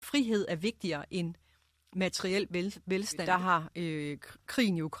frihed er vigtigere end materiel velstand. Der har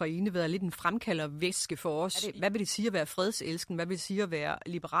krigen i Ukraine været lidt en fremkaldervæske for os. Hvad vil det sige at være fredselsken? Hvad vil det sige at være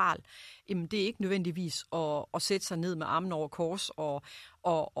liberal? Jamen, det er ikke nødvendigvis at sætte sig ned med armen over kors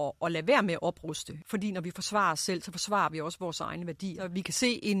og lade være med at opruste. Fordi når vi forsvarer os selv, så forsvarer vi også vores egne værdier. Vi kan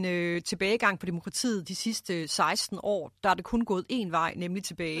se en tilbagegang på demokratiet de sidste 16 år. Der er det kun gået én vej, nemlig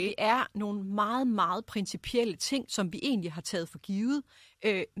tilbage. Det er nogle meget, meget principielle ting, som vi egentlig har taget for givet,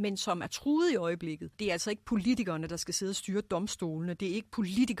 men som er truet i øjeblikket. Det er altså ikke politikerne, der skal sidde og styre domstolene. Det er ikke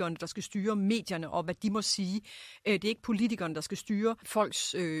politikerne, der skal styre medierne og hvad de må sige. Det er ikke politikerne, der skal styre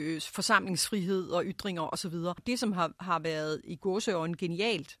folks forsamlingsfrihed og ytringer osv. Det, som har været i gåseøjne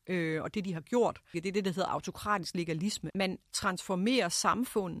genialt, og det de har gjort, det er det, der hedder autokratisk legalisme. Man transformerer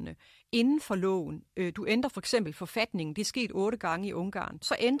samfundene inden for loven. Du ændrer for eksempel forfatningen. Det er sket 8 gange i Ungarn.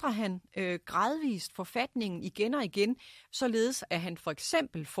 Så ændrer han gradvist forfatningen igen og igen, således at han for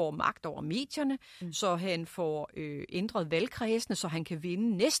eksempel får magt over medierne, så han får ændret valgkredsene, så han kan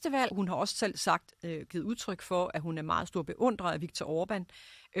vinde næste valg. Hun har også selv givet udtryk for, at hun er meget stor beundrer af Viktor Orbán,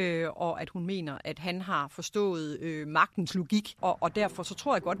 og at hun mener, at han har forstået magtens logik. Og derfor så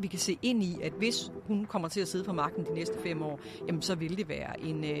tror jeg godt, vi kan se ind i, at hvis hun kommer til at sidde på magten de næste 5 år, jamen så vil det være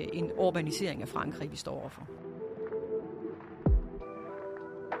en urbanisering af Frankrig, vi står overfor.